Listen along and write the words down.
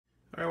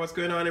Alright, what's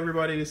going on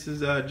everybody? This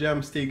is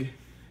Jamstig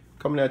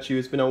coming at you.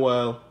 It's been a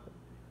while.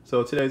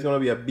 So today is going to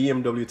be a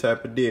BMW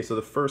type of day. So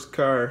the first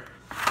car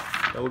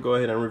that we'll go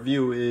ahead and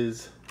review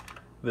is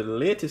the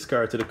latest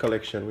car to the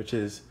collection, which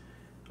is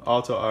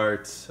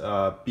AutoArt's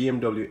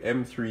BMW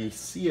M3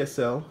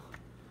 CSL.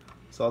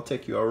 So I'll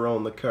take you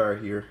around the car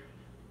here.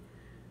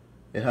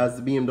 It has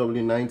the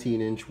BMW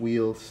 19-inch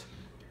wheels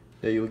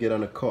that you'll get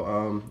on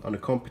the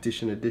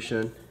competition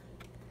edition.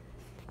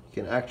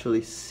 You can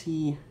actually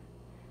see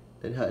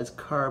it has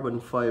carbon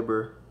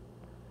fiber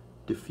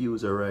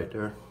diffuser right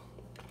there.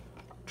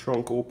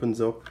 Trunk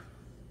opens up.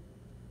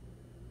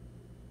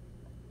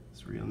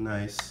 It's real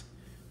nice.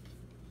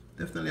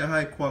 Definitely a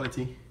high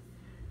quality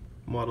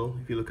model.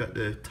 If you look at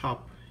the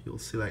top, you'll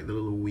see like the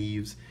little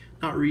weaves.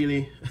 Not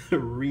really a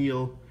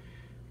real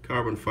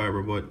carbon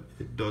fiber, but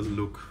it does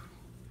look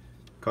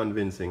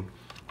convincing.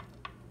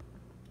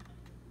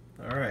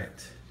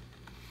 Alright.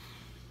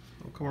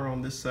 I'll come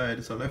around this side.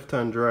 It's a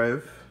left-hand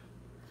drive.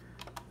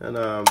 And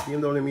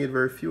BMW made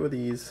very few of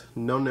these.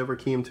 None ever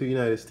came to the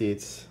United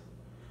States.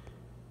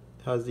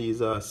 It has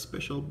these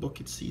special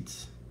bucket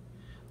seats.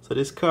 So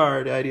this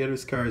car, the idea of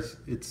this car is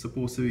it's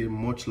supposed to be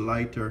much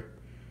lighter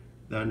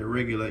than the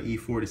regular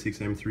E46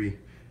 M3.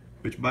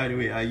 Which, by the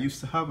way, I used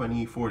to have an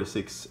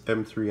E46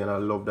 M3 and I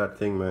love that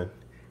thing, man.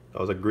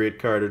 That was a great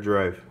car to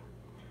drive.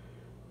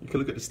 You can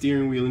look at the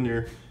steering wheel in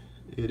here.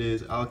 It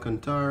is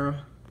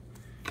Alcantara.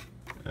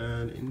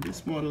 And in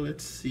this model,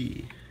 let's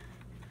see.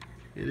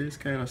 It is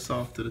kind of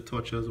soft to the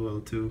touch as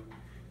well too.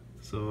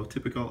 So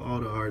typical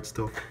AutoArt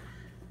stuff.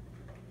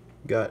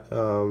 Got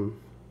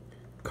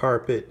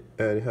carpet,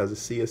 and it has a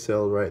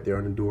CSL right there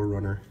on the door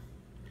runner.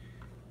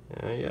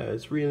 Yeah,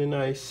 it's really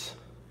nice.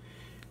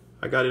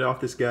 I got it off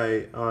this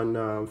guy on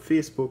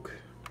Facebook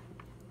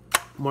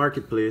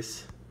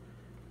Marketplace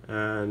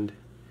and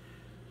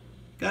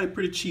got it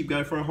pretty cheap.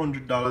 Got it for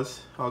 $100.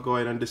 I'll go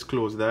ahead and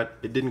disclose that.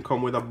 It didn't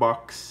come with a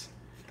box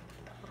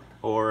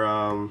or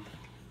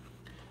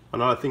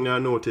another thing that I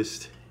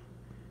noticed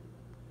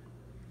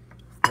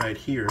right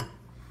here,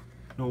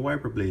 no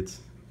wiper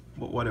blades,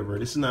 but whatever.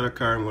 This is not a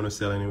car I'm going to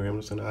sell anyway. I'm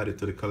just going to add it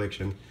to the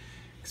collection,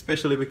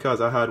 especially because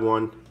I had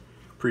one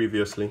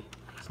previously.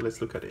 So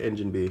let's look at the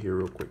engine bay here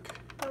real quick.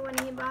 But when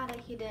he bought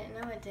it, he didn't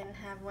know it didn't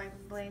have wiper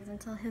blades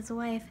until his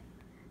wife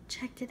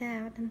checked it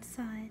out and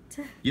saw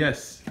it.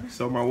 Yes,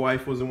 so my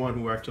wife was the one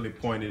who actually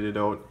pointed it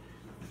out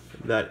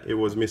that it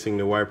was missing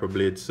the wiper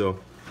blades. So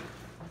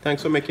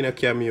thanks for making a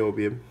cameo,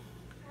 babe.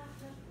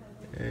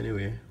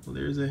 Anyway, well,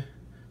 there's a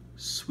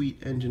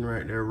sweet engine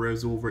right there,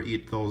 revs over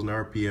 8,000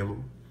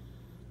 RPM.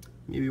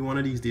 Maybe one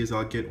of these days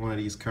I'll get one of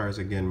these cars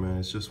again, man.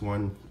 It's just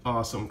one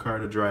awesome car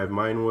to drive.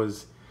 Mine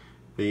was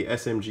the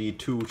SMG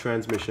 2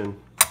 transmission,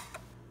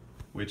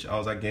 which I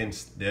was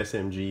against the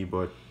SMG,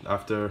 but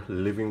after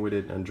living with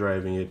it and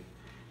driving it,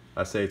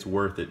 I say it's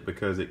worth it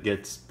because it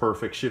gets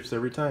perfect shifts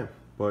every time.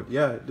 But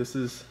yeah,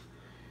 this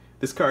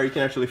car you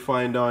can actually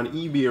find on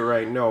eBay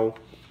right now.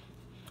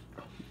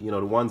 You know,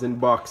 the ones in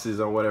boxes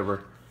or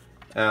whatever,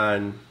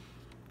 and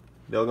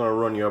they're gonna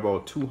run you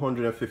about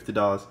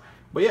 $250.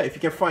 But yeah, if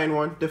you can find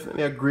one,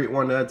 definitely a great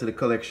one to add to the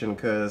collection,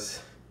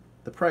 because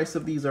the price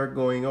of these are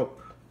going up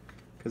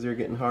because they're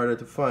getting harder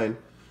to find,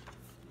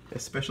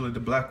 especially the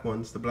black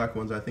ones. The black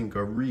ones I think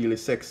are really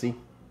sexy.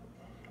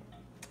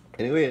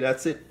 Anyway,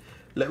 that's it.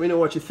 Let me know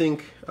what you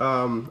think.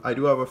 I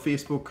do have a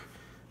Facebook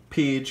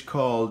page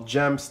called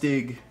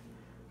Jamstig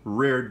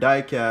Rare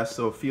Diecast,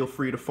 so feel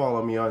free to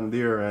follow me on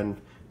there,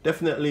 and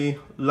definitely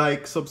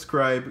like,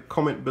 subscribe,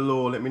 comment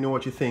below, let me know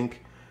what you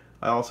think.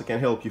 I also can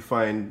help you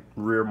find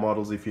rare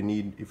models if you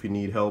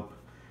need help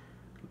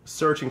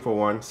searching for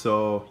one.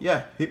 So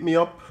yeah, hit me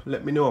up,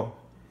 let me know.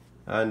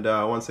 And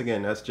once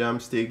again, that's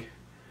Jamstig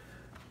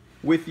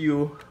with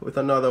you with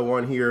another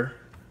one here,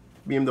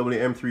 BMW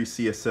M3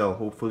 CSL.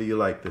 Hopefully you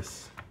like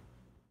this.